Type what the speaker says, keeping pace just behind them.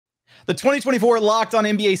The 2024 Locked On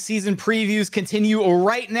NBA season previews continue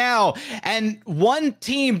right now, and one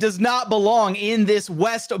team does not belong in this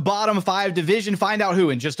West bottom 5 division. Find out who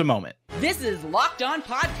in just a moment. This is Locked On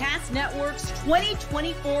Podcast Network's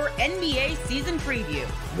 2024 NBA season preview.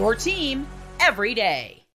 Your team every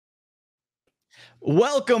day.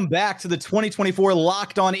 Welcome back to the 2024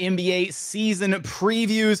 Locked On NBA season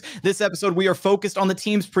previews. This episode, we are focused on the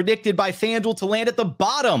teams predicted by FanDuel to land at the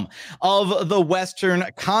bottom of the Western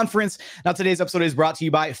Conference. Now, today's episode is brought to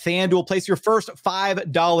you by FanDuel. Place your first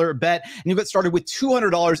 $5 bet, and you'll get started with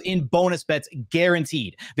 $200 in bonus bets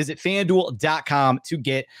guaranteed. Visit FanDuel.com to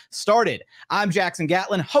get started. I'm Jackson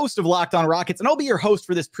Gatlin, host of Locked On Rockets, and I'll be your host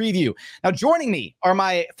for this preview. Now, joining me are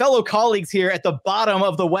my fellow colleagues here at the bottom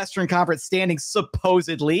of the Western Conference standings,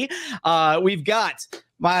 supposedly. We've got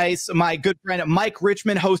my good friend Mike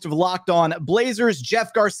Richmond, host of Locked On Blazers,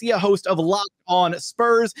 Jeff Garcia, host of Locked On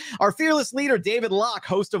Spurs, our fearless leader David Locke,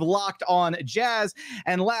 host of Locked On Jazz,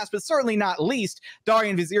 and last but certainly not least,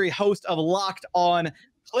 Darian Vaziri, host of Locked On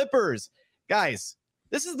Clippers. Guys,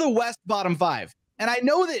 this is the West bottom 5, and I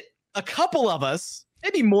know that a couple of us,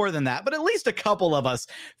 maybe more than that, but at least a couple of us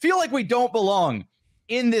feel like we don't belong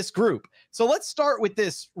in this group. So let's start with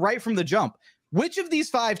this right from the jump. Which of these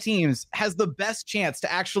 5 teams has the best chance to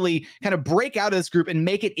actually kind of break out of this group and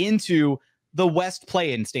make it into the West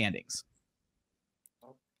play-in standings?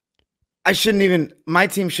 My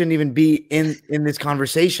team shouldn't even be in this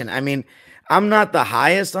conversation. I mean, I'm not the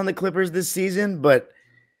highest on the Clippers this season, but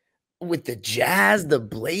with the Jazz, the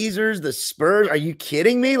Blazers, the Spurs, are you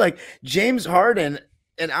kidding me? Like, James Harden,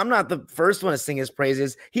 and I'm not the first one to sing his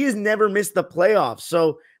praises, he has never missed the playoffs.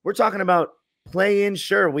 So we're talking about play-in,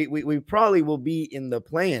 sure, we probably will be in the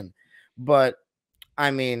play-in, but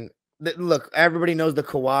I mean, look, everybody knows the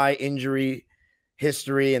Kawhi injury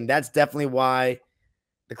history, and that's definitely why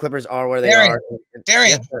the Clippers are where they are.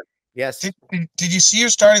 Darian, yes. Did you see your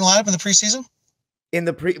starting lineup in the preseason?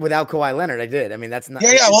 Without Kawhi Leonard, I did. I mean, that's not.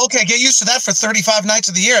 Yeah. Well, okay, get used to that for 35 nights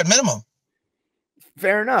of the year at minimum.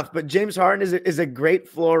 Fair enough, but James Harden is a great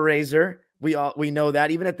floor raiser. We know that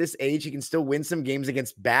even at this age, he can still win some games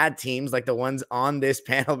against bad teams like the ones on this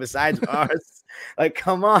panel besides ours. Like,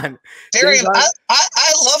 come on. Darian,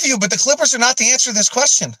 I love you, but the Clippers are not the answer to this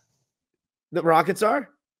question. The Rockets are?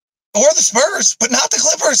 Or the Spurs, but not the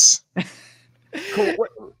Clippers.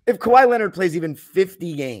 If Kawhi Leonard plays even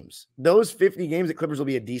 50 games, those 50 games, the Clippers will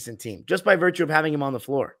be a decent team just by virtue of having him on the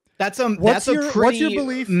floor. That's a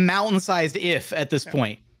pretty mountain-sized if at this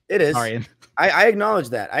point. It is. Sorry. I acknowledge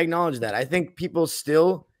that. I think people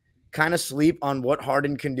still kind of sleep on what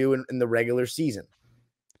Harden can do in the regular season.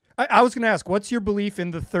 I was going to ask, what's your belief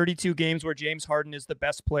in the 32 games where James Harden is the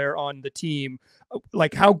best player on the team?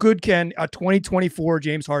 Like, how good can a 2024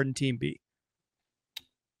 James Harden team be?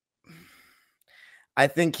 I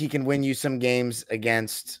think he can win you some games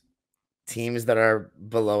against teams that are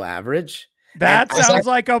below average. That sounds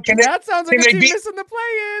like a team missing the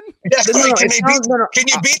play-in. Can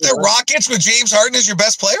you beat the Rockets with James Harden as your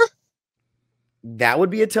best player? That would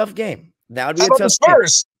be a tough game. That would be How about the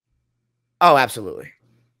Spurs? Oh, absolutely.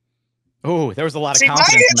 Oh, there was a lot of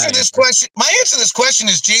confidence. My answer to this question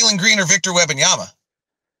is Jalen Green or Victor Wembanyama.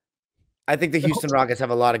 I think the Houston Rockets have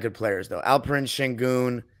a lot of good players, though. Alperen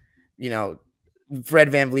Şengün,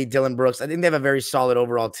 Fred VanVleet, Dylan Brooks. I think they have a very solid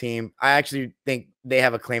overall team. I actually think they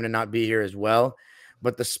have a claim to not be here as well.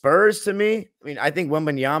 But the Spurs, to me, I mean, I think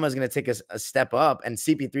Wembanyama is going to take a step up, and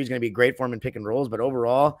CP3 is going to be great for him in pick and rolls. But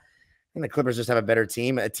overall, I think the Clippers just have a better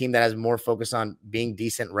team, a team that has more focus on being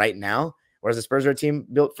decent right now, whereas the Spurs are a team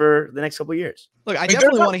built for the next couple of years. Look, I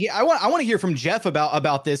definitely want to hear. I want to hear from Jeff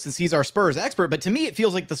about this, since he's our Spurs expert. But to me, it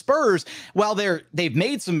feels like the Spurs, while they've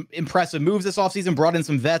made some impressive moves this offseason, brought in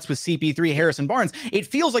some vets with CP3, Harrison Barnes. It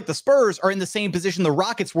feels like the Spurs are in the same position the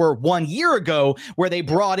Rockets were 1 year ago, where they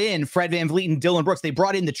brought in Fred VanVleet and Dylan Brooks. They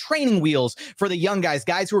brought in the training wheels for the young guys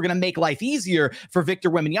who are going to make life easier for Victor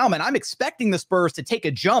Wembanyama. And I'm expecting the Spurs to take a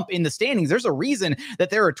jump in the standings. There's a reason that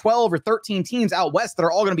there are 12 or 13 teams out west that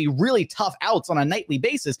are all going to be really tough outs on a nightly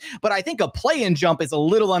basis. But I think a play-in jump is a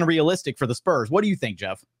little unrealistic for the Spurs. What do you think,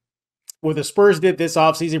 Jeff? What the Spurs did this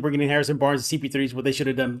offseason, bringing in Harrison Barnes and CP3 is what they should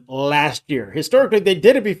have done last year. Historically, they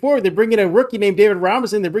did it before. They bring in a rookie named David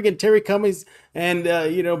Robinson. They bring in Terry Cummings and,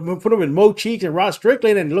 put him in Mo Cheeks and Ross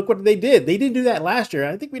Strickland, and look what they did. They didn't do that last year.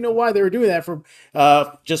 I think we know why they were doing that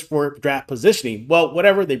just for draft positioning. Well,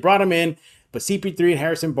 whatever. They brought him in. But CP3 and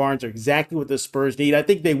Harrison Barnes are exactly what the Spurs need. I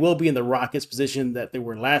think they will be in the Rockets position that they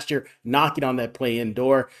were last year, knocking on that play-in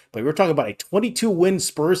door. But we're talking about a 22-win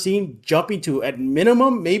Spurs team jumping to, at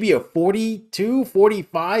minimum, maybe a 42,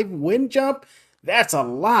 45-win jump. That's a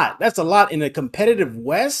lot. That's a lot in a competitive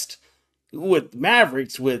West with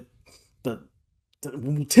Mavericks, with the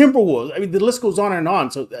Timberwolves. I mean, the list goes on and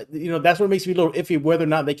on. So, that's what makes me a little iffy whether or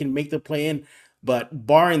not they can make the play in. But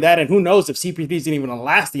barring that, and who knows if CP3 isn't even going to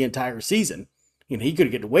last the entire season. He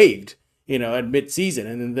could get waived, at mid-season,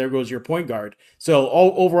 and then there goes your point guard. So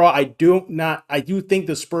overall, I do think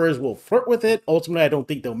the Spurs will flirt with it. Ultimately, I don't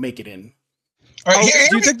think they'll make it in. All right,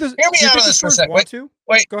 hear me out on this for a second.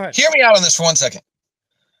 Wait, go ahead. Hear me out on this for 1 second.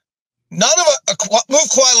 None of move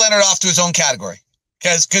Kawhi Leonard off to his own category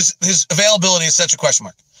because his availability is such a question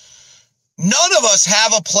mark. None of us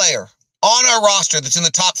have a player on our roster that's in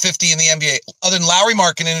the top 50 in the NBA, other than Lauri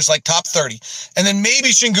Markkanen, who's like top 30, and then maybe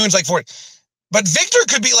Şengün's like 40. But Victor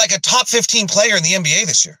could be like a top 15 player in the NBA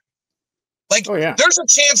this year. There's a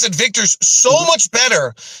chance that Victor's so much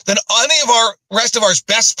better than any of our rest of our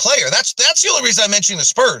best player. That's the only reason I'm mentioning the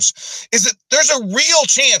Spurs, is that there's a real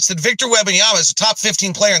chance that Victor Wembanyama is a top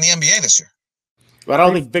 15 player in the NBA this year. But I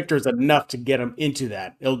don't think Victor's enough to get him into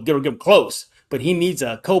that. It'll get him close, but he needs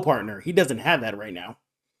a co-partner. He doesn't have that right now.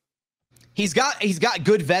 He's got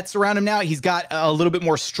good vets around him now. He's got a little bit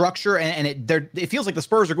more structure, and it feels like the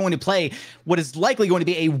Spurs are going to play what is likely going to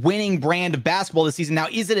be a winning brand of basketball this season. Now,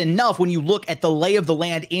 is it enough when you look at the lay of the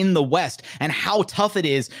land in the West and how tough it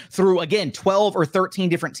is through, again, 12 or 13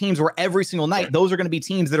 different teams where every single night those are going to be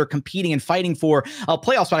teams that are competing and fighting for a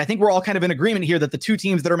playoff spot? I think we're all kind of in agreement here that the two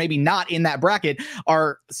teams that are maybe not in that bracket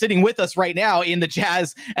are sitting with us right now in the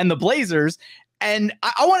Jazz and the Blazers. And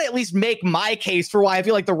I want to at least make my case for why I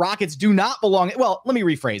feel like the Rockets do not belong. Well, let me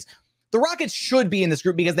rephrase. The Rockets should be in this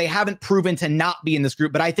group because they haven't proven to not be in this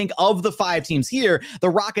group. But I think of the 5 teams here, the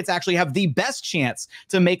Rockets actually have the best chance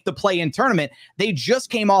to make the play-in tournament. They just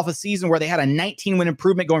came off a season where they had a 19-win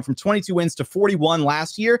improvement going from 22 wins to 41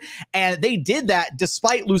 last year. And they did that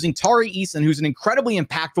despite losing Tari Eason, who's an incredibly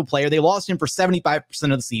impactful player. They lost him for 75% of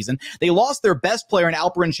the season. They lost their best player in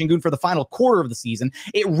Alperen Şengün for the final quarter of the season.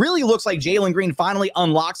 It really looks like Jalen Green finally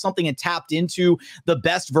unlocked something and tapped into the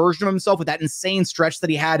best version of himself with that insane stretch that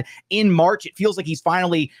he had in March. It feels like he's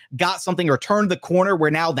finally got something or turned the corner where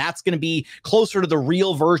now that's going to be closer to the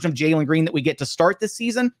real version of Jalen Green that we get to start this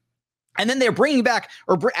season. And then they're bringing back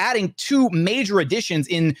or adding 2 major additions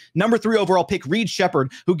in number 3 overall pick Reed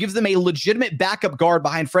Shepherd, who gives them a legitimate backup guard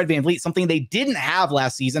behind Fred VanVleet, something they didn't have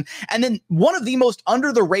last season. And then one of the most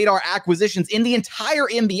under the radar acquisitions in the entire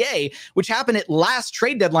NBA, which happened at last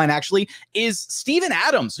trade deadline, actually, is Steven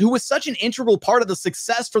Adams, who was such an integral part of the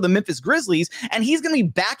success for the Memphis Grizzlies. And he's going to be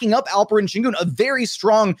backing up Alperen Şengün, a very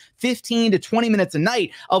strong 15 to 20 minutes a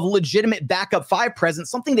night of legitimate backup 5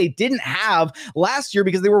 presence, something they didn't have last year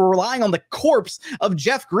because they were relying on the corpse of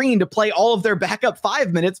Jeff Green to play all of their backup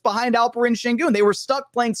 5 minutes behind Alperen Şengün. They were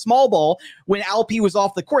stuck playing small ball when Alp was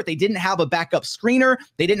off the court. They didn't have a backup screener.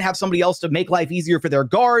 They didn't have somebody else to make life easier for their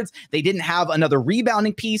guards. They didn't have another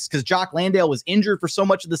rebounding piece because Jock Landale was injured for so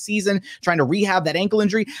much of the season, trying to rehab that ankle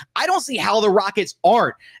injury. I don't see how the Rockets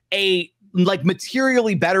aren't a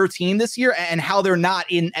materially better team this year and how they're not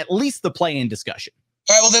in at least the play-in discussion.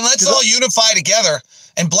 All right, well, then let's all unify together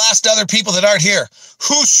and blast other people that aren't here.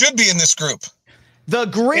 Who should be in this group? The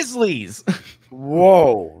Grizzlies.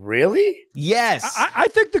 Whoa, really? Yes. I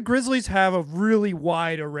think the Grizzlies have a really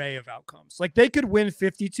wide array of outcomes. Like, they could win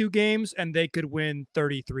 52 games and they could win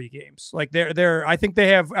 33 games. Like, I think they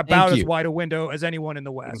have about as wide a window as anyone in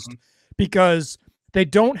the West because they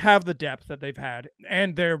don't have the depth that they've had,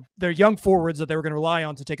 and their young forwards that they were going to rely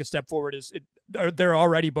on to take a step forward they're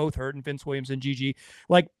already both hurt, and Vince Williams and Gigi.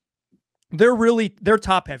 Like, they're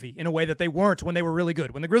top heavy in a way that they weren't when they were really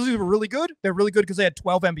good. When the Grizzlies were really good, they're really good because they had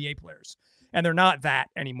 12 NBA players, and they're not that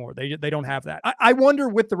anymore. They don't have that. I wonder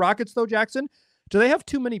with the Rockets though, Jackson, do they have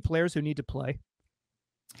too many players who need to play?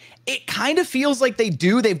 It kind of feels like they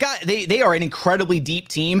do. They are an incredibly deep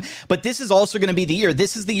team, but this is also going to be the year.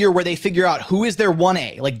 This is the year where they figure out who is their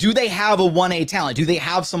 1A. Like, do they have a 1A talent? Do they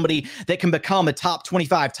have somebody that can become a top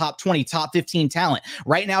 25, top 20, top 15 talent?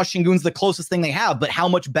 Right now, Şengün's the closest thing they have, but how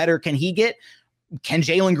much better can he get? Can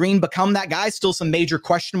Jalen Green become that guy? Still some major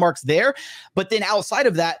question marks there. But then outside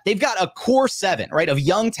of that, they've got a core 7, right, of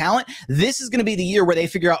young talent. This is going to be the year where they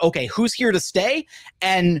figure out, okay, who's here to stay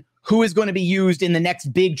and who is going to be used in the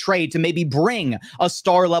next big trade to maybe bring a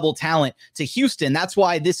star level talent to Houston. That's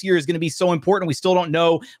why this year is going to be so important. We still don't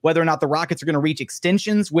know whether or not the Rockets are going to reach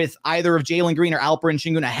extensions with either of Jalen Green or Alperen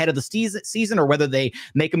Şengün ahead of the season, or whether they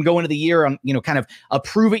make them go into the year on, kind of a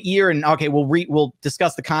prove it year. And okay, we'll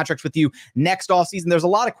discuss the contracts with you next offseason. There's a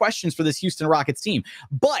lot of questions for this Houston Rockets team,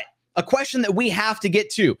 but a question that we have to get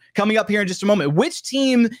to coming up here in just a moment. Which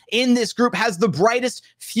team in this group has the brightest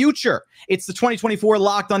future? It's the 2024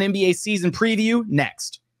 Locked On NBA season preview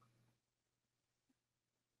next.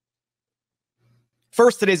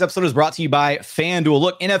 First, today's episode is brought to you by FanDuel.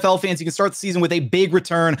 Look, NFL fans, you can start the season with a big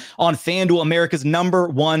return on FanDuel, America's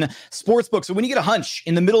 #1 sportsbook. So when you get a hunch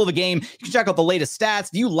in the middle of a game, you can check out the latest stats,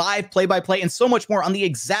 view live play-by-play, and so much more on the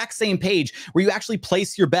exact same page where you actually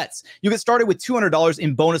place your bets. You'll get started with $200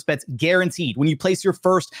 in bonus bets guaranteed when you place your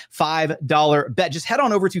first $5 bet. Just head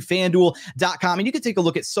on over to FanDuel.com, and you can take a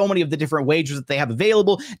look at so many of the different wagers that they have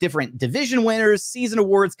available, different division winners, season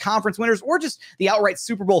awards, conference winners, or just the outright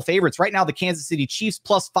Super Bowl favorites. Right now, the Kansas City Chiefs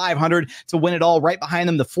plus 500 to win it all. Right behind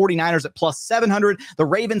them, the 49ers at plus 700, the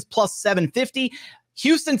Ravens plus 750.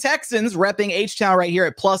 Houston Texans repping H-Town right here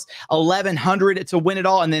at plus 1,100 to win it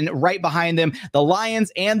all. And then right behind them, the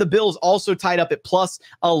Lions and the Bills also tied up at plus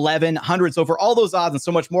 1,100. So for all those odds and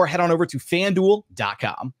so much more, head on over to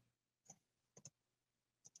FanDuel.com.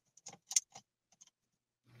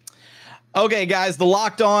 Okay, guys, the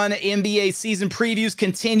Locked On NBA season previews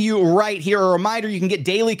continue right here. A reminder, you can get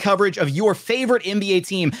daily coverage of your favorite NBA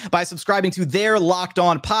team by subscribing to their Locked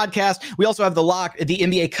On podcast. We also have the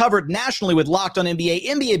NBA covered nationally with Locked On NBA,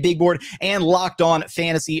 NBA Big Board, and Locked On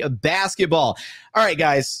Fantasy Basketball. All right,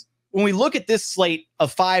 guys, when we look at this slate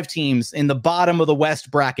of 5 teams in the bottom of the West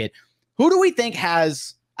bracket, who do we think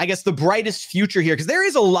has, I guess, the brightest future here? Because there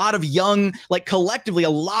is a lot of young, like collectively, a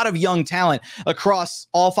lot of young talent across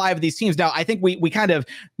all 5 of these teams. Now, I think we kind of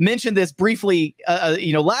mentioned this briefly,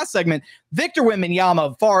 last segment. Victor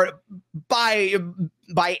Wembanyama, far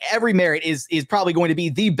by every merit, is probably going to be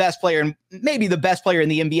the best player and maybe the best player in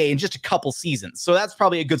the NBA in just a couple seasons. So that's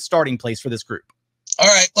probably a good starting place for this group. All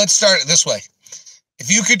right, let's start it this way. If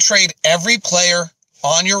you could trade every player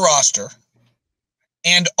on your roster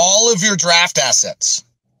and all of your draft assets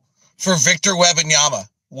for Victor Wembanyama,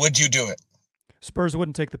 would you do it? Spurs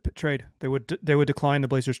wouldn't take the trade. They would decline the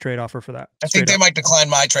Blazers trade offer for that. I think they might decline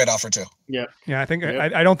my trade offer too. Yeah. I think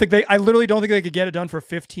I don't think I literally don't think they could get it done for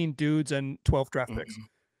 15 dudes and 12 draft picks.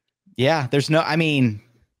 Yeah,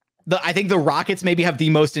 I think the Rockets maybe have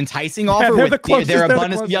the most enticing offer with their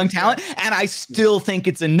abundance of young talent, and I still think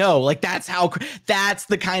it's a no. Like that's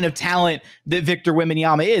the kind of talent that Victor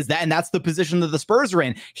Wembanyama is. And that's the position that the Spurs are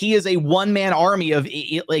in. He is a one-man army of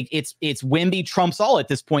it's Wemby trumps all at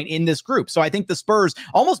this point in this group. So I think the Spurs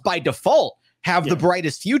almost by default have the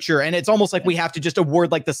brightest future, and it's almost like we have to just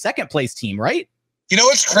award like the second place team, right? You know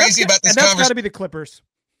what's crazy about this conversation? That's got to be the Clippers.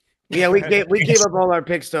 Yeah, we gave up all our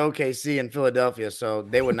picks to OKC and Philadelphia, so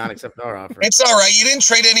they would not accept our offer. It's all right. You didn't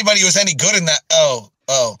trade anybody who was any good in that.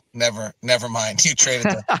 Oh, never mind. You traded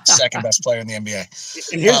the second best player in the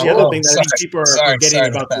NBA. And here's the other thing that people are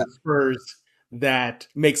forgetting about the Spurs that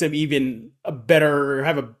makes them even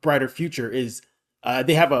have a brighter future is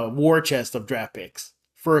they have a war chest of draft picks.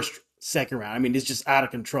 First, second round. I mean, it's just out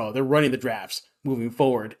of control. They're running the drafts moving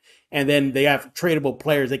forward. And then they have tradable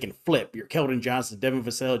players they can flip. Your Keldon Johnson, Devin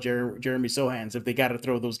Vassell, Jeremy Sohans, if they got to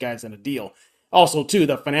throw those guys in a deal. Also, too,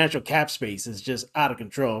 the financial cap space is just out of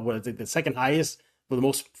control. What is it, the second highest for the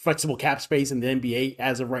most flexible cap space in the NBA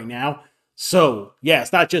as of right now? So, yeah,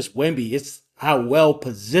 it's not just Wemby. It's how well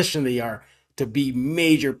positioned they are to be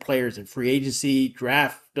major players in free agency,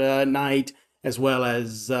 draft night, as well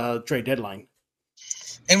as trade deadline.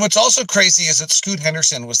 And what's also crazy is that Scoot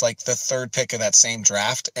Henderson was like the 3rd pick of that same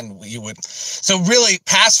draft. And so really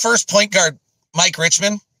past first point guard, Mike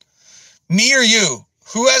Richmond, me or you,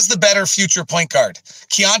 who has the better future point guard,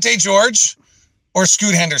 Keontae George or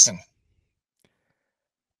Scoot Henderson?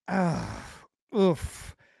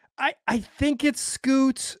 Oof. I think it's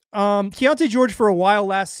Scoot. Keontae George for a while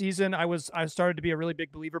last season, I started to be a really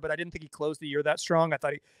big believer, but I didn't think he closed the year that strong. I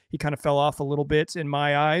thought he kind of fell off a little bit in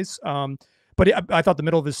my eyes. But I thought the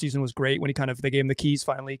middle of his season was great when they gave him the keys.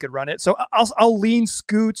 Finally, he could run it. So I'll lean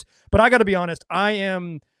Scoot. But I got to be honest,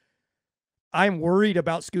 I'm worried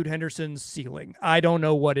about Scoot Henderson's ceiling. I don't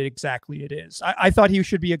know what exactly it is. I thought he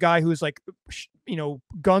should be a guy who's like,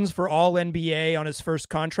 guns for all NBA on his first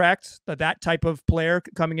contract. That type of player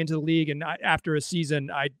coming into the league, and after a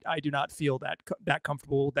season, I do not feel that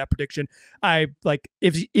comfortable with that prediction.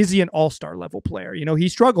 Is he an all-star level player? He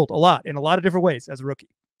struggled a lot in a lot of different ways as a rookie.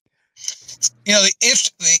 The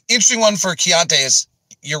interesting one for Keontae is,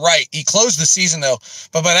 you're right, he closed the season though,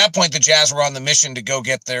 but by that point the Jazz were on the mission to go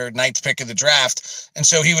get their 9th pick of the draft, and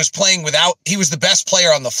so he was playing he was the best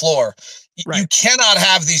player on the floor. Right. You cannot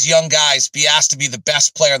have these young guys be asked to be the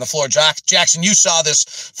best player on the floor. Jackson, you saw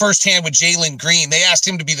this firsthand with Jalen Green. They asked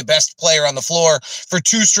him to be the best player on the floor for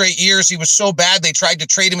 2 straight years. He was so bad they tried to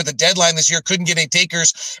trade him at the deadline this year, couldn't get any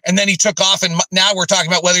takers, and then he took off, and now we're talking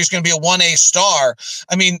about whether he's going to be a 1A star.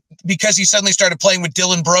 I mean, because he suddenly started playing with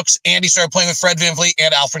Dylan Brooks, and he started playing with Fred VanVleet,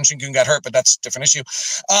 and Alfred Sengun got hurt, but that's a different issue.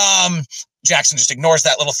 Jackson just ignores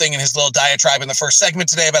that little thing in his little diatribe in the first segment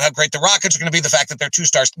today about how great the Rockets are going to be. The fact that their two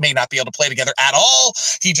stars may not be able to play together at all.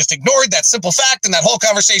 He just ignored that simple fact in that whole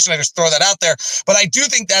conversation. I just throw that out there. But I do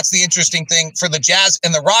think that's the interesting thing for the Jazz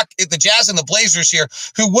and the Jazz and the Blazers here,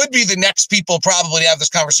 who would be the next people probably to have this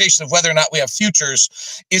conversation of whether or not we have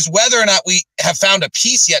futures, is whether or not we have found a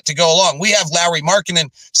piece yet to go along. We have Lauri Markkanen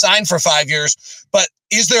signed for 5 years, but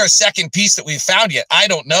is there a second piece that we've found yet? I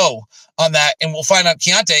don't know on that, and we'll find out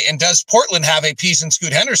Keontae. And does Portland have a piece in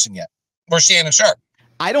Scoot Henderson yet? Or Shannon Sharp?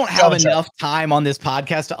 I don't have enough time on this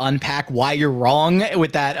podcast to unpack why you're wrong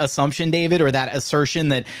with that assumption, David, or that assertion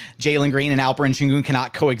that Jalen Green and Alperen Sengun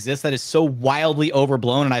cannot coexist. That is so wildly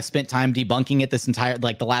overblown, and I've spent time debunking it this entire,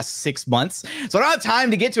 like, the last 6 months. So I don't have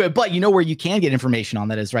time to get to it, but you know where you can get information on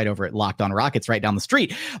that is right over at Locked On Rockets, right down the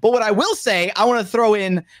street. But what I will say, I want to throw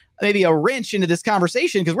in maybe a wrench into this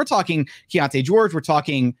conversation, because we're talking Keontae George, we're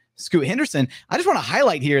talking Scoot Henderson. I just want to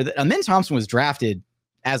highlight here that Amen Thompson was drafted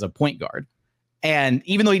as a point guard. And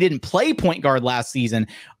even though he didn't play point guard last season,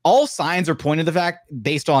 all signs are pointing to the fact,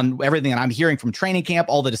 based on everything that I'm hearing from training camp,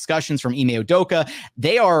 all the discussions from Ime Udoka,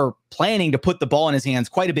 they are planning to put the ball in his hands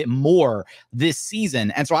quite a bit more this season.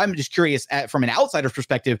 And so I'm just curious, from an outsider's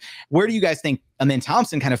perspective, where do you guys think Amen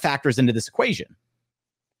Thompson kind of factors into this equation?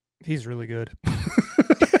 He's really good.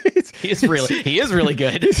 He is really good. He's really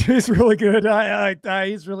good.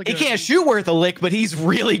 He's really good. He can't shoot worth a lick, but he's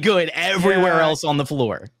really good everywhere else on the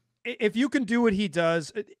floor. If you can do what he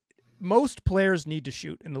does, most players need to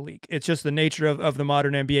shoot in the league. It's just the nature of the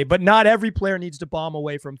modern NBA, but not every player needs to bomb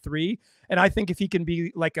away from three. And I think if he can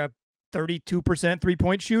be like a 32%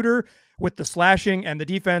 3-point shooter with the slashing and the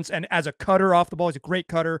defense, and as a cutter off the ball, he's a great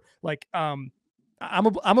cutter. Like, I'm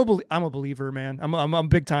a believer, man. I'm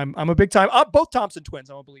big time. Both Thompson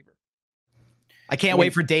twins. I'm a believer. I can't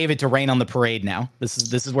wait for David to rain on the parade now. This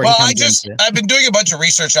is where he comes into. I've been doing a bunch of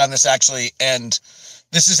research on this, actually, and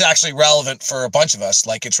this is actually relevant for a bunch of us.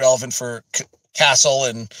 Like, it's relevant for Castle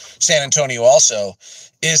and San Antonio also,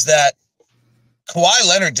 is that Kawhi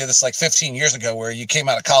Leonard did this like 15 years ago, where you came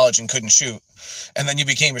out of college and couldn't shoot, and then you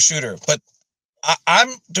became a shooter. But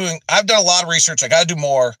I've done a lot of research. I got to do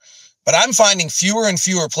more. But I'm finding fewer and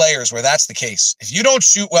fewer players where that's the case. If you don't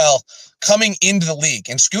shoot well coming into the league,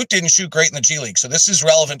 and Scoot didn't shoot great in the G League, so this is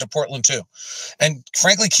relevant to Portland too. And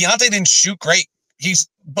frankly, Keontae didn't shoot great.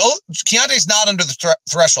 Keontae's not under the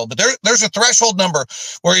threshold, but there's a threshold number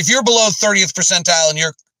where if you're below 30th percentile in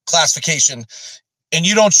your classification and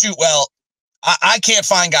you don't shoot well, I can't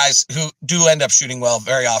find guys who do end up shooting well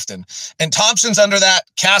very often. And Thompson's under that.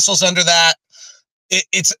 Castle's under that.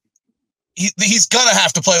 He's going to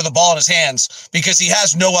have to play with the ball in his hands because he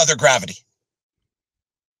has no other gravity.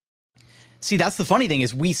 See, that's the funny thing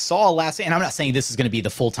is we saw and I'm not saying this is going to be the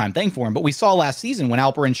full-time thing for him, but we saw last season when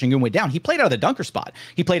Alperen Sengun went down, he played out of the dunker spot.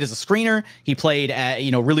 He played as a screener. He played,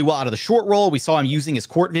 really well out of the short roll. We saw him using his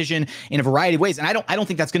court vision in a variety of ways. And I don't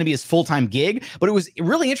think that's going to be his full-time gig, but it was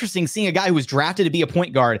really interesting seeing a guy who was drafted to be a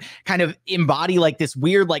point guard kind of embody like this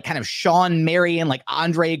weird, like kind of Sean Marion, like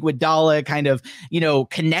Andre Iguodala kind of,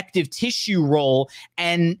 connective tissue role.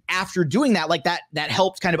 And after doing that, like that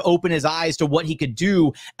helped kind of open his eyes to what he could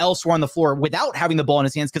do elsewhere on the floor without having the ball in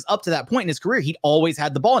his hands, because up to that point in his career, he'd always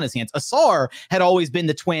had the ball in his hands. Asar had always been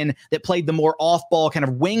the twin that played the more off-ball kind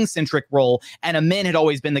of wing-centric role, and Amen had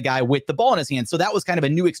always been the guy with the ball in his hands. So that was kind of a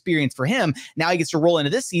new experience for him. Now he gets to roll into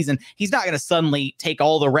this season. He's not going to suddenly take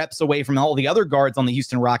all the reps away from all the other guards on the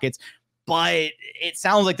Houston Rockets, but it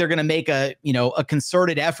sounds like they're going to make a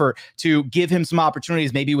concerted effort to give him some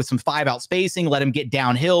opportunities, maybe with some 5-out spacing, let him get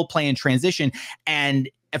downhill, play in transition. And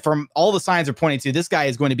from all the signs are pointing to, this guy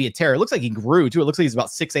is going to be a terror. It looks like he grew too. It looks like he's about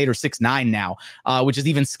 6'8" or 6'9" now, which is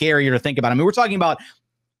even scarier to think about. I mean, we're talking about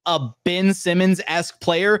a Ben Simmons-esque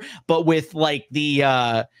player, but with like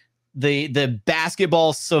the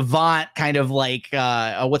basketball savant kind of like,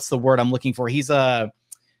 what's the word I'm looking for? He's I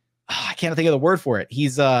can't think of the word for it.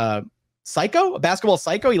 He's a basketball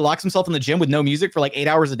psycho. He locks himself in the gym with no music for like 8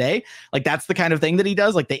 hours a day. Like, that's the kind of thing that he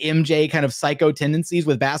does, like the MJ kind of psycho tendencies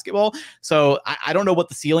with basketball. So I don't know what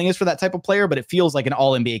the ceiling is for that type of player, but it feels like an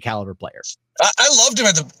all NBA caliber player. I loved him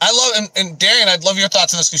and Darian, I'd love your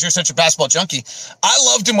thoughts on this because you're such a basketball junkie. I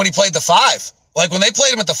loved him when he played the 5. Like when they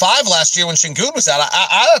played him at the 5 last year when Sengun was out,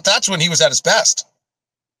 I thought that's when he was at his best.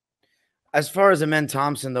 As far as Amen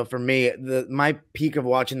Thompson, though, for me, my peak of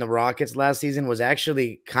watching the Rockets last season was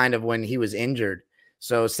actually kind of when he was injured.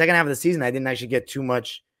 So second half of the season, I didn't actually get too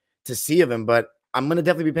much to see of him, but I'm going to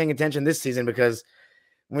definitely be paying attention this season because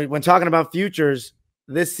when talking about futures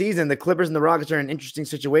this season, the Clippers and the Rockets are in an interesting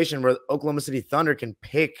situation where Oklahoma City Thunder can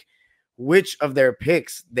pick which of their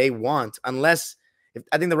picks they want, I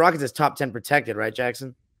think the Rockets is top 10 protected, right,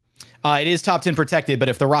 Jackson? It is top 10 protected, but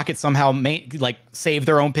if the Rockets somehow save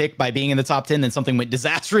their own pick by being in the top 10, then something went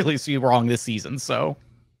disastrously wrong this season. So,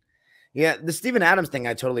 yeah, the Steven Adams thing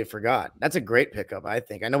I totally forgot. That's a great pickup, I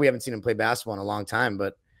think. I know we haven't seen him play basketball in a long time,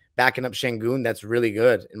 but backing up Şengün, that's really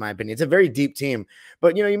good in my opinion. It's a very deep team.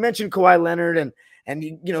 But you mentioned Kawhi Leonard and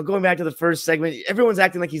going back to the first segment, everyone's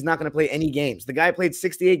acting like he's not going to play any games. The guy played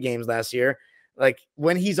 68 games last year. Like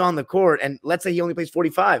when he's on the court, and let's say he only plays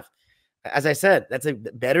 45. As I said, that's a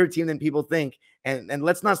better team than people think. And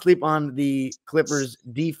let's not sleep on the Clippers'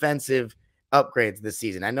 defensive upgrades this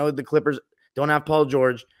season. I know the Clippers don't have Paul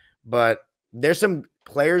George, but there's some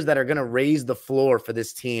players that are going to raise the floor for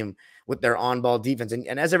this team with their on-ball defense.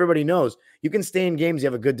 And as everybody knows, you can stay in games. You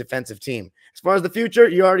have a good defensive team. As far as the future,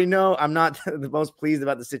 you already know I'm not the most pleased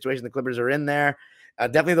about the situation the Clippers are in there.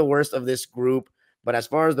 Definitely the worst of this group. But as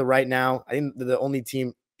far as the right now, I think they're the only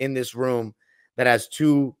team in this room that has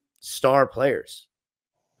 2 star players.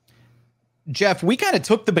 Jeff, we kind of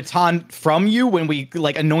took the baton from you when we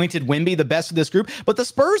anointed Wemby the best of this group, but the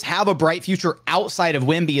Spurs have a bright future outside of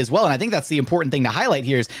Wemby as well. And I think that's the important thing to highlight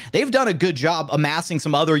here is they've done a good job amassing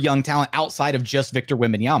some other young talent outside of just Victor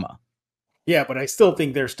Wembanyama. Yeah, but I still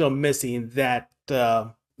think they're still missing that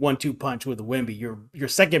 1-2 punch with Wemby. Your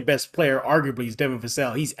second best player arguably is Devin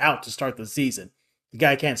Vassell. He's out to start the season. The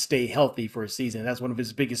guy can't stay healthy for a season. That's one of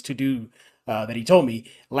his biggest to-do that he told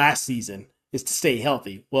me last season is to stay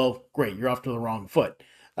healthy. Well, great. You're off to the wrong foot.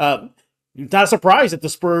 Not surprised that the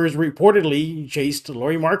Spurs reportedly chased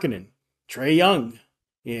Lauri Markkanen, Trae Young,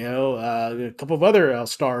 a couple of other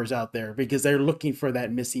stars out there because they're looking for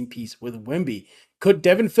that missing piece with Wemby. Could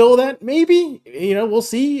Devin fill that? Maybe. We'll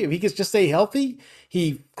see if he can just stay healthy.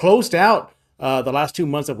 He closed out the last 2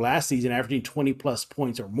 months of last season, averaging 20-plus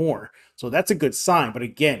points or more. So that's a good sign. But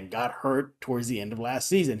again, got hurt towards the end of last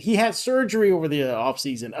season. He had surgery over the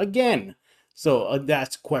offseason again. So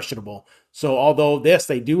that's questionable. So although, yes,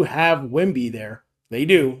 they do have Wemby there. They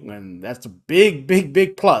do. And that's a big, big,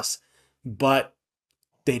 big plus. But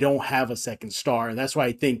they don't have a second star. And that's why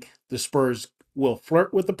I think the Spurs will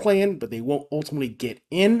flirt with the plan, but they won't ultimately get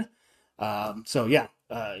in. Wemby,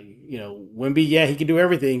 yeah, he can do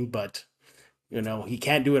everything, but he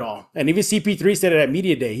can't do it all. And even CP3 said it at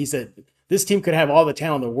Media Day. He said, this team could have all the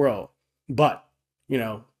talent in the world, but,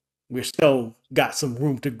 we're still got some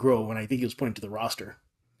room to grow. And I think he was pointing to the roster.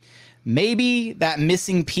 Maybe that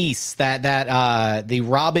missing piece, that the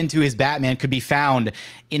Robin to his Batman could be found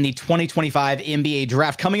in the 2025 NBA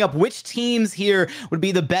draft. Coming up, which teams here would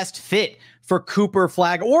be the best fit for Cooper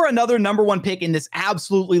Flagg or another #1 pick in this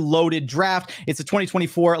absolutely loaded draft? It's a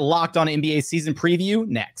 2024 Locked On NBA season preview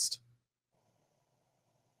next.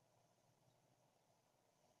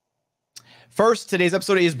 First, today's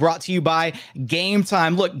episode is brought to you by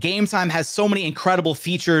Gametime. Look, Gametime has so many incredible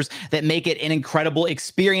features that make it an incredible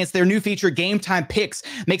experience. Their new feature, Gametime Picks,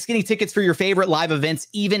 makes getting tickets for your favorite live events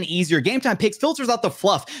even easier. Gametime Picks filters out the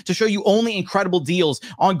fluff to show you only incredible deals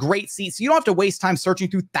on great seats, so you don't have to waste time searching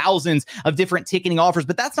through thousands of different ticketing offers.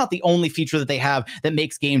 But that's not the only feature that they have that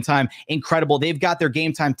makes Gametime incredible. They've got their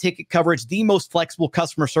Gametime ticket coverage, the most flexible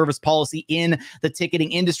customer service policy in the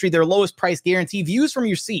ticketing industry, their lowest price guarantee, views from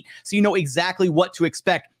your seat, so you know exactly what to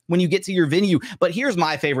expect when you get to your venue. But here's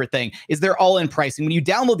my favorite thing is their all-in pricing. When you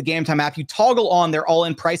download the Gametime app, you toggle on their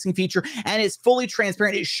all-in pricing feature and it's fully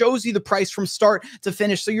transparent. It shows you the price from start to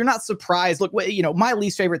finish, so you're not surprised. Look, my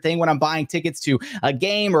least favorite thing when I'm buying tickets to a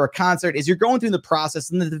game or a concert is you're going through the process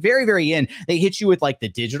and at the very, very end, they hit you with the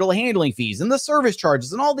digital handling fees and the service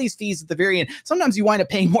charges and all these fees at the very end. Sometimes you wind up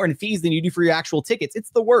paying more in fees than you do for your actual tickets. It's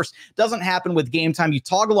the worst. Doesn't happen with Gametime. You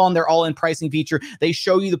toggle on their all-in pricing feature. They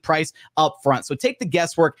show you the price up front. So take the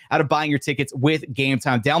guesswork out of buying your tickets with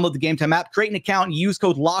Gametime. Download the Gametime app, create an account, and use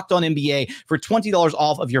code LOCKEDONNBA for $20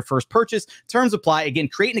 off of your first purchase. Terms apply. Again,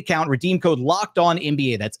 create an account, redeem code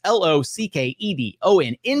LOCKEDONNBA. That's LOCKEDONNBA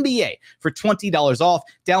for $20 off.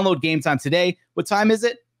 Download Gametime today. What time is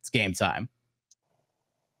it? It's game time.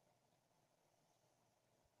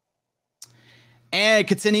 And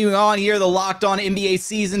continuing on here, the Locked On NBA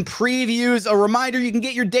season previews. A reminder, you can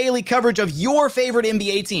get your daily coverage of your favorite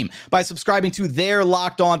NBA team by subscribing to their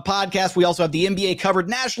Locked On podcast. We also have the NBA covered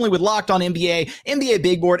nationally with Locked On NBA, NBA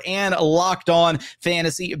Big Board, and Locked On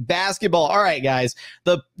Fantasy Basketball. All right, guys,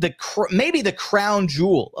 maybe the crown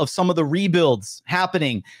jewel of some of the rebuilds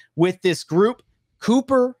happening with this group,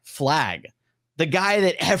 Cooper Flagg, the guy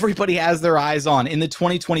that everybody has their eyes on in the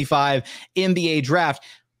 2025 NBA draft.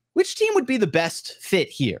 Which team would be the best fit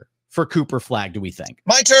here for Cooper Flagg, do we think?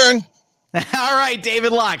 My turn. All right,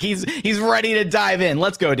 David Locke. He's ready to dive in.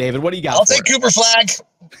 Let's go, David. What do you got? I'll take Cooper Flagg.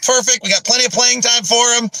 Perfect. We got plenty of playing time for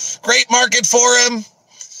him. Great market for him.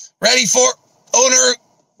 Ready for owner.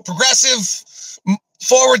 progressive,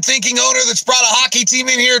 forward-thinking owner that's brought a hockey team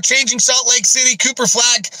in here, changing Salt Lake City, Cooper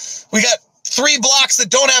Flagg. We got 3 blocks that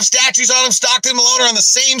don't have statues on them. Stockton and Malone are on the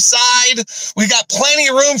same side. We've got plenty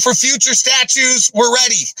of room for future statues. We're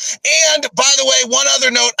ready. And by the way, one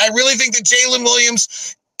other note, I really think that Jalen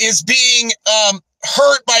Williams is being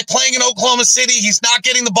hurt by playing in Oklahoma City. He's not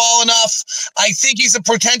getting the ball enough. I think he's a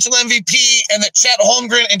potential MVP, and that Chet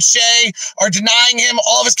Holmgren and Shea are denying him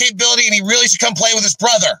all of his capability, and he really should come play with his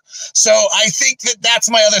brother. So I think that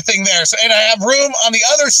that's my other thing there. So, and I have room on the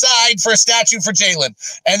other side for a statue for Jalen,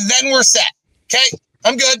 and then we're set. Okay,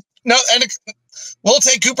 I'm good. No, and we'll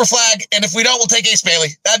take Cooper Flagg, and if we don't, we'll take Ace Bailey.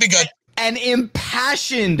 That'd be good. An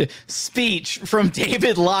impassioned speech from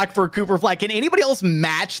David Locke for Cooper Flagg. Can anybody else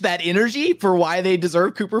match that energy for why they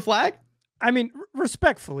deserve Cooper Flagg? I mean,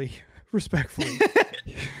 respectfully,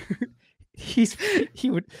 he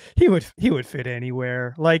would fit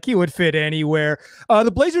anywhere. Like, he would fit anywhere.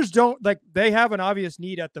 The Blazers don't, like, they have an obvious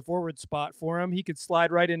need at the forward spot for him. He could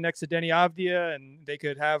slide right in next to Denny Avdia, and they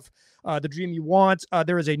could have the dream you want.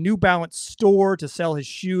 There is a New Balance store to sell his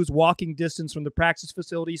shoes, walking distance from the practice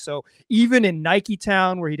facility. So even in Nike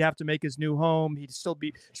Town, where he'd have to make his new home, he'd still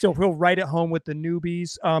feel right at home with the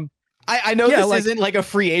newbies. I know this isn't like a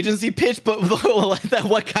free agency pitch, but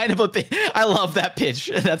what kind of a pitch? I love that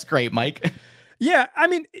pitch. That's great, Mike. Yeah, I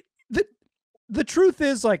mean, the truth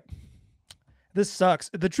is, like, this sucks.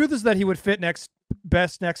 The truth is that he would fit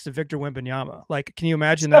best next to Victor Wembanyama. Like, can you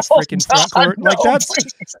imagine that freaking front court? Like,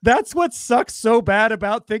 that's what sucks so bad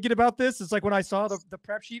about thinking about this. It's like when I saw the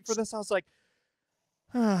prep sheet for this, I was like,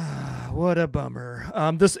 what a bummer.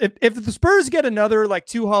 If the Spurs get another like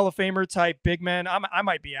 2 Hall of Famer type big man, I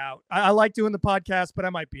might be out. I like doing the podcast, but I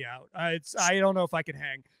might be out. I don't know if I can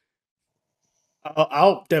hang.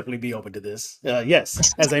 I'll definitely be open to this.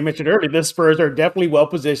 Yes, as I mentioned earlier, the Spurs are definitely well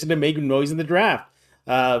positioned to make noise in the draft.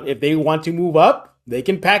 If they want to move up, they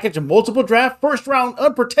can package multiple draft first-round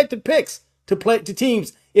unprotected picks to play to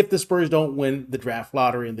teams if the Spurs don't win the draft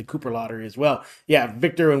lottery and the Cooper lottery as well. Yeah,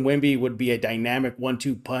 Victor and Wemby would be a dynamic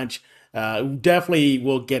 1-2 punch. Definitely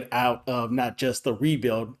will get out of not just the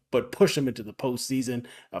rebuild, but push them into the postseason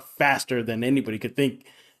faster than anybody could think,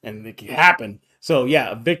 and it could happen. So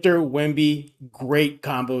yeah, Victor, Wemby, great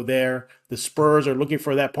combo there. The Spurs are looking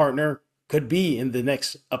for that partner. Could be in the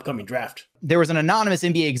next upcoming draft. There was an anonymous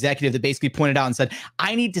NBA executive that basically pointed out and said,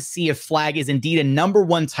 I need to see if Flagg is indeed a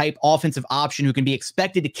 #1 type offensive option who can be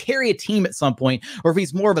expected to carry a team at some point, or if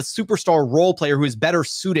he's more of a superstar role player who is better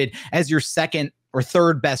suited as your second or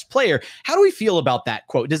third best player. How do we feel about that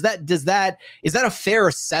quote? Is that a fair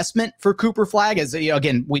assessment for Cooper Flagg? As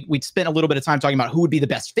again, we spent a little bit of time talking about who would be the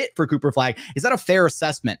best fit for Cooper Flagg. Is that a fair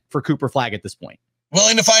assessment for Cooper Flagg at this point?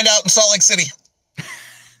 Willing to find out in Salt Lake City.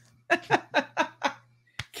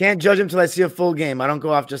 Can't judge him till I see a full game. I don't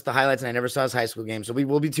go off just the highlights, and I never saw his high school game. So we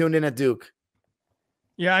will be tuned in at Duke.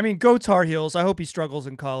 Yeah, I mean, go Tar Heels. I hope he struggles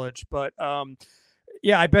in college, but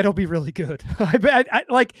yeah, I bet he'll be really good. I bet,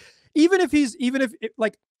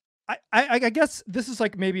 I guess this is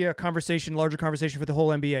like maybe a larger conversation for the whole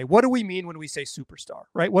NBA. What do we mean when we say superstar,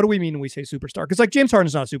 right? What do we mean when we say superstar? Because like James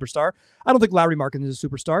Harden's not a superstar. I don't think Lauri Markkanen is a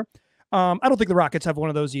superstar. I don't think the Rockets have one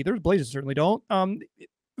of those either. The Blazers certainly don't.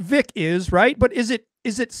 Vic is, right? But is it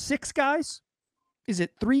 6 guys? Is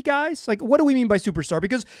it 3 guys? Like, what do we mean by superstar?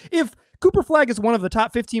 Because if Cooper Flagg is one of the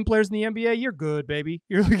top 15 players in the NBA, you're good, baby.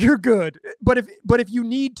 You're good. But if you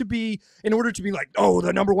need to be, in order to be like, oh,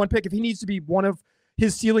 the #1 pick, if he needs to be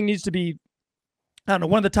his ceiling needs to be, I don't know,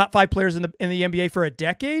 one of the top 5 players in the NBA for a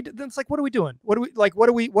decade, then it's like, what are we doing?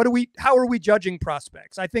 How are we judging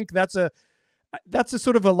prospects? I think that's a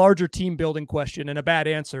sort of a larger team building question and a bad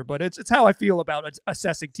answer, but it's how I feel about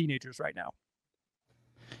assessing teenagers right now.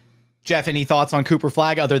 Jeff, any thoughts on Cooper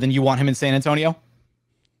Flagg other than you want him in San Antonio?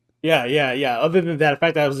 Yeah. Other than that, in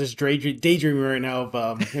fact, I was just daydreaming right now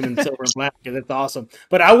of him in silver and black, because that's awesome.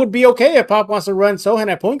 But I would be okay if Pop wants to run Sohan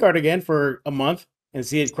at point guard again for a month and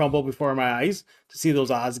see it crumble before my eyes, to see those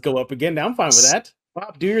odds go up again. Now I'm fine with that.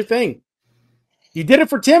 Pop, do your thing. You did it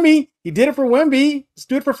for Timmy. You did it for Wemby. Let's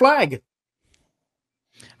do it for Flagg.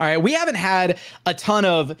 All right, we haven't had a ton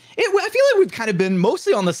of it. I feel like we've kind of been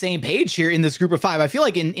mostly on the same page here in this group of 5. I feel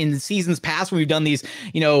like in seasons past when we've done these,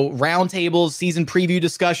 roundtables, season preview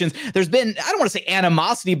discussions, there's been, I don't want to say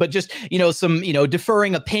animosity, but just, some,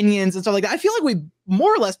 deferring opinions and stuff like that. I feel like we've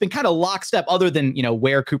more or less been kind of lockstep, other than,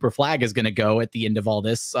 where Cooper Flagg is going to go at the end of all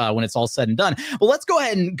this when it's all said and done. Well, let's go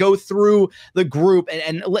ahead and go through the group,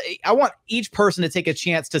 and I want each person to take a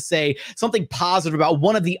chance to say something positive about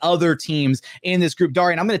one of the other teams in this group.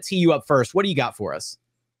 Darian, I'm going to tee you up first. What do you got for us?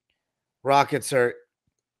 Rockets are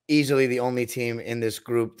easily the only team in this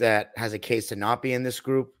group that has a case to not be in this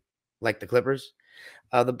group, like the Clippers.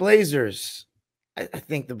 The Blazers, I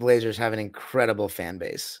think the Blazers have an incredible fan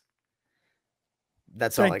base.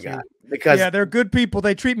 That's all I got. Because they're good people.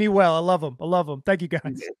 They treat me well. I love them. I love them. Thank you,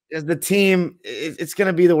 guys. As the team, it's going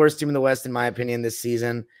to be the worst team in the West, in my opinion, this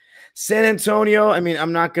season. San Antonio, I mean,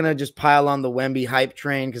 I'm not going to just pile on the Wemby hype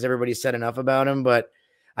train because everybody said enough about him, but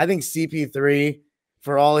I think CP3,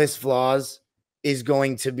 for all his flaws, is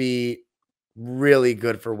going to be really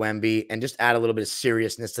good for Wemby and just add a little bit of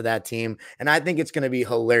seriousness to that team. And I think it's going to be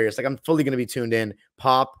hilarious. Like, I'm fully going to be tuned in.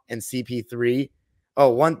 Pop and CP3. Oh,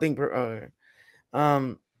 one thing per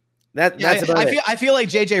that's about I feel like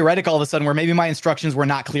JJ Redick all of a sudden, where maybe my instructions were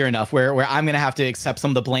not clear enough, where I'm going to have to accept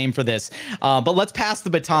some of the blame for this. But let's pass the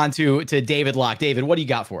baton to David Locke. David, what do you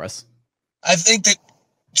got for us? I think that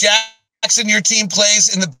Jackson, your team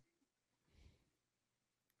plays in the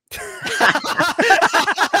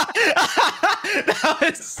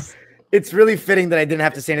It's really fitting that I didn't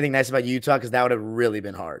have to say anything nice about Utah, because that would have really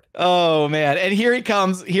been hard. Oh man! And here he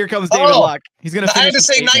comes. Here comes David Locke. He's gonna. I had to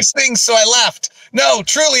say nice things, so I left. No,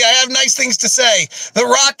 truly, I have nice things to say. The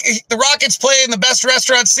Rockets play in the best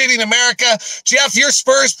restaurant city in America. Jeff, your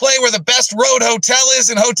Spurs play where the best road hotel is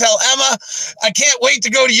in Hotel Emma. I can't wait to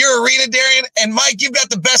go to your arena, Darian. And Mike, you've got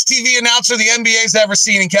the best TV announcer the NBA's ever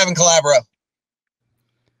seen in Kevin Calabro.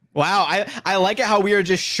 Wow, I like it how we are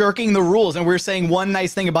just shirking the rules and we're saying one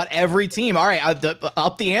nice thing about every team. All right,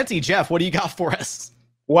 up the ante, Jeff. What do you got for us?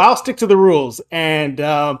 Well, I'll stick to the rules. And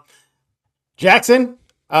Jackson,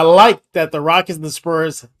 I like that the Rockets and the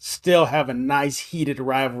Spurs still have a nice heated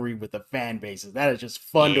rivalry with the fan bases. That is just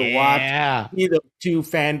fun to watch. Either two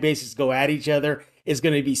fan bases go at each other. It's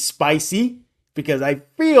going to be spicy, because I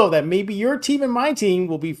feel that maybe your team and my team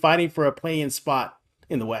will be fighting for a play-in spot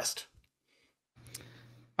in the West.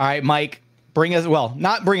 All right, Mike, not bring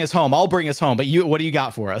us home. I'll bring us home, but what do you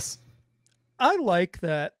got for us? I like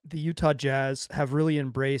that the Utah Jazz have really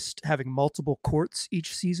embraced having multiple courts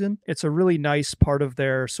each season. It's a really nice part of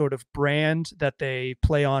their sort of brand that they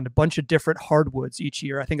play on a bunch of different hardwoods each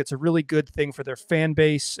year. I think it's a really good thing for their fan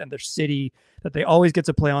base and their city that they always get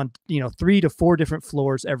to play on, 3 to 4 different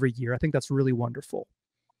floors every year. I think that's really wonderful.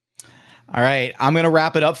 All right, I'm going to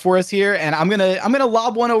wrap it up for us here, and I'm going to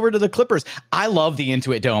lob one over to the Clippers. I love the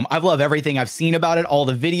Intuit Dome. I love everything I've seen about it, all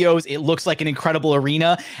the videos. It looks like an incredible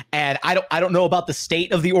arena, and I don't know about the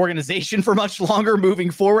state of the organization for much longer moving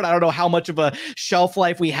forward. I don't know how much of a shelf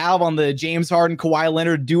life we have on the James Harden, Kawhi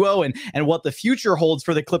Leonard duo, and what the future holds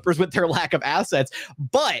for the Clippers with their lack of assets.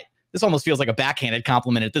 But this almost feels like a backhanded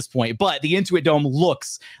compliment at this point, but the Intuit Dome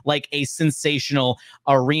looks like a sensational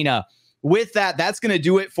arena. With that, that's going to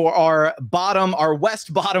do it for our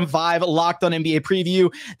West bottom 5 Locked On NBA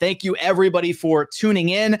preview. Thank you, everybody, for tuning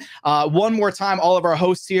in. One more time, all of our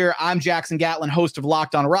hosts here. I'm Jackson Gatlin, host of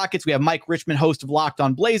Locked On Rockets. We have Mike Richmond, host of Locked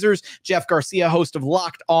On Blazers. Jeff Garcia, host of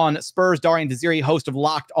Locked On Spurs. Darian Desiri, host of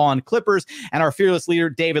Locked On Clippers. And our fearless leader,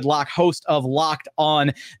 David Locke, host of Locked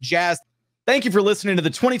On Jazz. Thank you for listening to the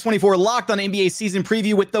 2024 Locked On NBA season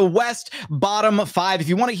preview with the West bottom 5. If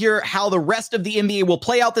you want to hear how the rest of the NBA will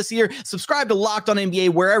play out this year, subscribe to Locked On NBA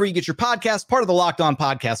wherever you get your podcast, part of the Locked On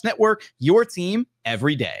Podcast Network, your team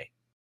every day.